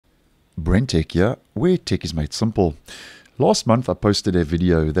BrenTech here, where tech is made simple. Last month I posted a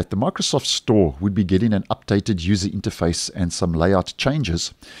video that the Microsoft Store would be getting an updated user interface and some layout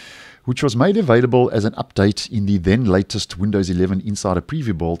changes, which was made available as an update in the then latest Windows 11 Insider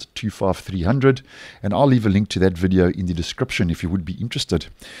Preview Build 25300, and I'll leave a link to that video in the description if you would be interested.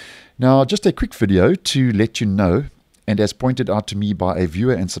 Now, just a quick video to let you know, and as pointed out to me by a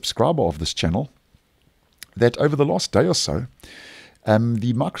viewer and subscriber of this channel, that over the last day or so,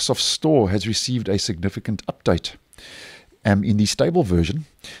 the Microsoft Store has received a significant update in the stable version.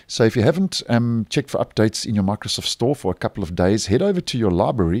 So if you haven't checked for updates in your Microsoft Store for a couple of days, head over to your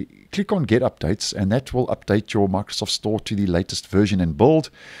library, click on Get Updates, and that will update your Microsoft Store to the latest version and build,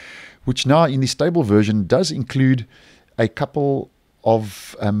 which now in the stable version does include a couple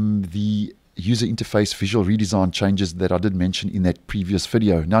of the user interface visual redesign changes that I did mention in that previous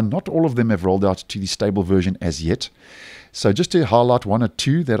video. Now, not all of them have rolled out to the stable version as yet. So just to highlight one or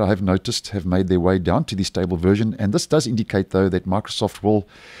two that I have noticed have made their way down to the stable version. And this does indicate, though, that Microsoft will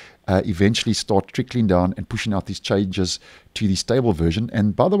eventually start trickling down and pushing out these changes to the stable version.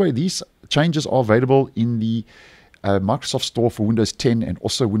 And by the way, these changes are available in the Microsoft Store for Windows 10 and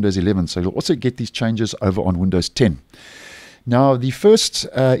also Windows 11. So you'll also get these changes over on Windows 10. Now, the first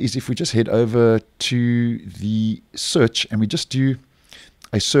is if we just head over to the search and we just do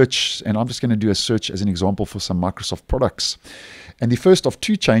a search, and I'm just going to do a search as an example for some Microsoft products. And the first of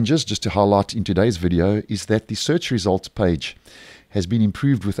two changes, just to highlight in today's video, is that the search results page has been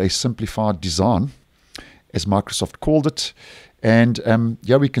improved with a simplified design, as Microsoft called it. And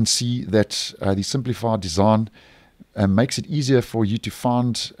here we can see that the simplified design makes it easier for you to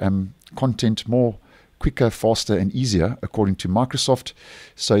find content more quicker, faster, and easier, according to Microsoft.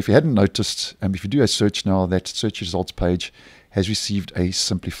 So if you hadn't noticed, if you do a search now, that search results page has received a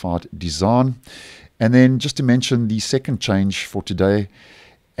simplified design. And then just to mention the second change for today,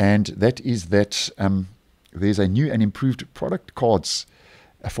 and that is that there's a new and improved product cards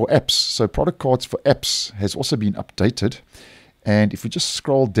for apps. So product cards for apps has also been updated. And if we just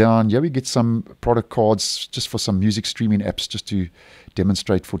scroll down, here we get some product cards just for some music streaming apps, just to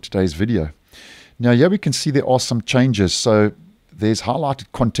demonstrate for today's video. Now, here we can see there are some changes. So there's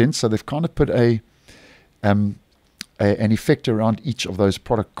highlighted content. So they've kind of put an effect around each of those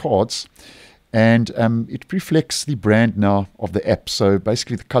product cards. And it reflects the brand now of the app. So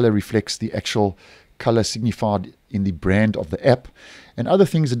basically the color reflects the actual color signified in the brand of the app. And other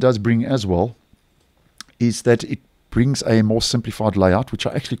things it does bring as well is that it brings a more simplified layout, which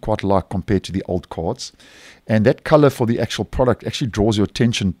I actually quite like compared to the old cards. And that color for the actual product actually draws your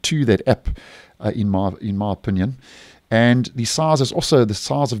attention to that app, in my opinion. And the size is also the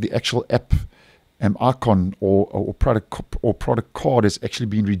size of the actual app icon or product card has actually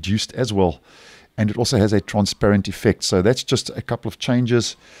been reduced as well. And it also has a transparent effect. So that's just a couple of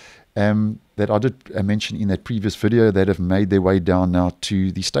changes that I did mention in that previous video that have made their way down now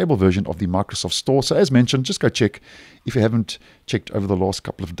to the stable version of the Microsoft Store. So as mentioned, just go check if you haven't checked over the last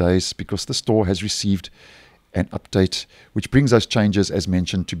couple of days, because the store has received an update which brings those changes, as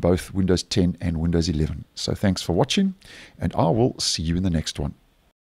mentioned, to both Windows 10 and Windows 11. So thanks for watching, and I will see you in the next one.